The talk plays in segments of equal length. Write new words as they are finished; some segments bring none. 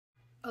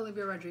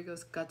Olivia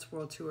Rodrigo's Guts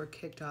World Tour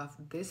kicked off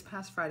this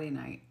past Friday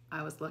night.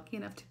 I was lucky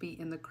enough to be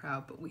in the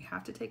crowd, but we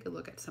have to take a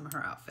look at some of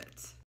her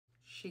outfits.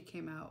 She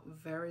came out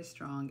very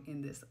strong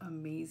in this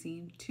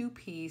amazing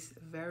two-piece,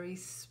 very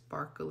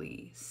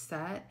sparkly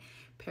set,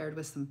 paired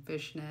with some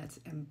fishnets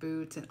and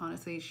boots. And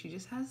honestly, she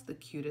just has the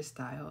cutest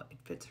style. It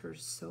fits her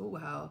so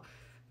well.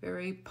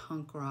 Very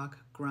punk rock,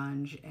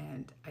 grunge,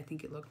 and I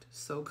think it looked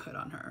so good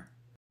on her.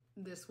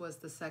 This was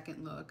the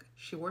second look.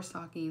 She wore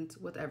stockings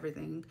with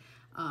everything,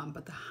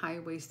 but the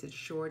high-waisted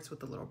shorts with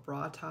the little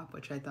bra top,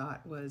 which I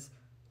thought was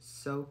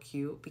so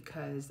cute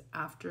because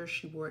after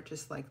she wore it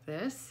just like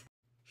this,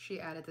 she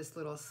added this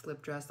little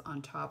slip dress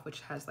on top,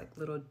 which has like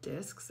little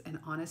discs. And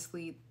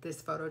honestly,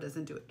 this photo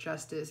doesn't do it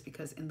justice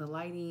because in the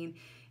lighting,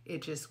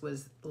 it just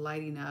was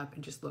lighting up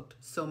and just looked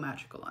so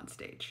magical on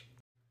stage.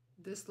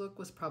 This look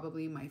was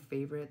probably my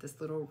favorite.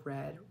 This little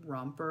red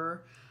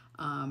romper,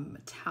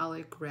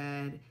 metallic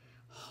red,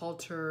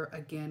 halter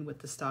again with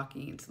the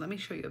stockings. Let me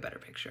show you a better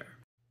picture.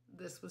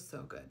 This was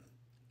so good.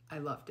 I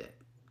loved it.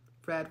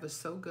 Red was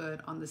so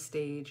good on the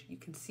stage. You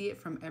can see it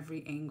from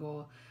every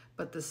angle,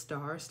 but the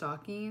star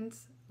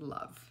stockings,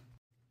 love.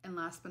 And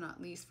last but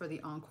not least, for the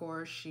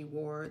encore, she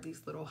wore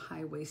these little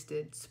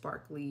high-waisted,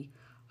 sparkly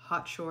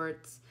hot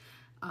shorts.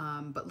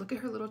 But look at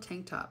her little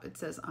tank top. It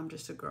says, "I'm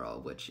just a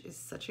girl," which is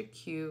such a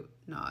cute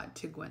nod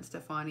to Gwen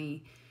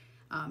Stefani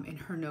in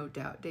her No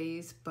Doubt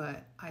days,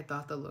 but I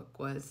thought the look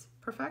was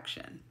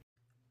perfection.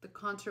 The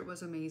concert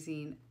was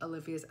amazing.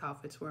 Olivia's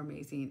outfits were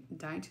amazing.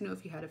 Dying to know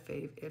if you had a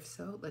fave. If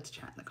so, let's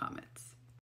chat in the comments.